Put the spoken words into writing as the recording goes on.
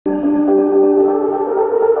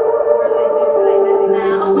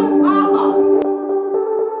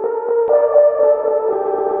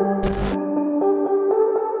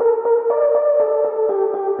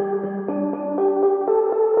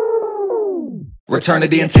Return of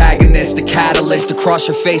the antagonist, the catalyst to cross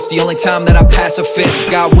your face, the only time that I pass a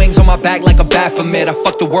fist. Got wings on my back like a Baphomet. I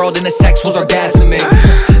fucked the world and the sex was orgasmic.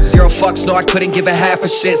 Zero fucks, no I couldn't give a half a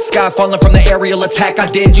shit. Sky falling from the aerial attack I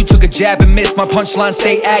did. You took a jab and missed, my punchlines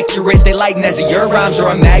stay accurate. They like NEZZY, your rhymes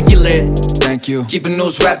are immaculate. Thank you. Keeping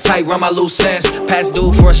news wrapped tight, run my loose ends. Past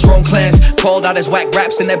due for a strong cleanse. Called out his whack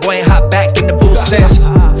raps and that boy ain't hot back in the boost sense.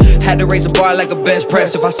 Had to raise a bar like a bench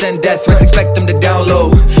press. If I send death threats, expect them to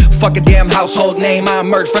download. Fuck a damn household name, I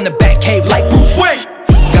emerge from the bat cave like Bruce Wayne.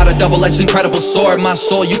 Got a double-edged incredible sword, my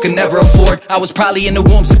soul you can never afford. I was probably in the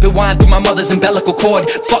womb sipping wine through my mother's umbilical cord.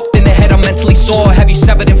 Fucked in the head, I'm mentally sore. Have you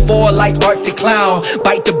 7 and 4 like Art the Clown?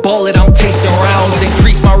 Bite the bullet, I'm tasting rounds.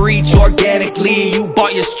 Increase my reach organically. You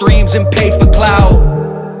bought your streams and paid for clout.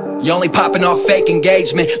 You only popping off fake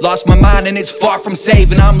engagement. Lost my mind and it's far from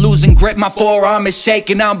saving. I'm losing grip, my forearm is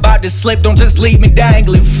shaking. I'm about to slip, don't just leave me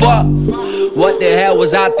dangling. Fuck, what the hell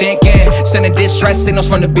was I thinking? Sending distress signals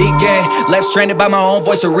from the beginning. Left stranded by my own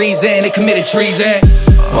voice of reason. They committed treason.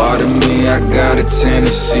 Pardon me, I got a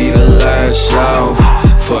tendency to lash out.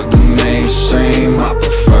 Fuck the mainstream, I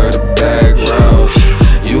prefer the back routes.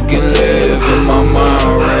 You can live in my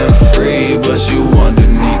mind rent free, but you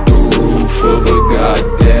underneath the roof of a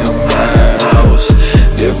goddamn madhouse.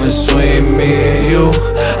 Difference between me and you,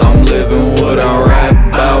 I'm living what I rap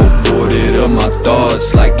about. Boarded up my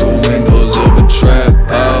thoughts like the windows of a trap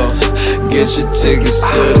house. Get your tickets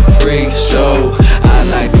to the freak show.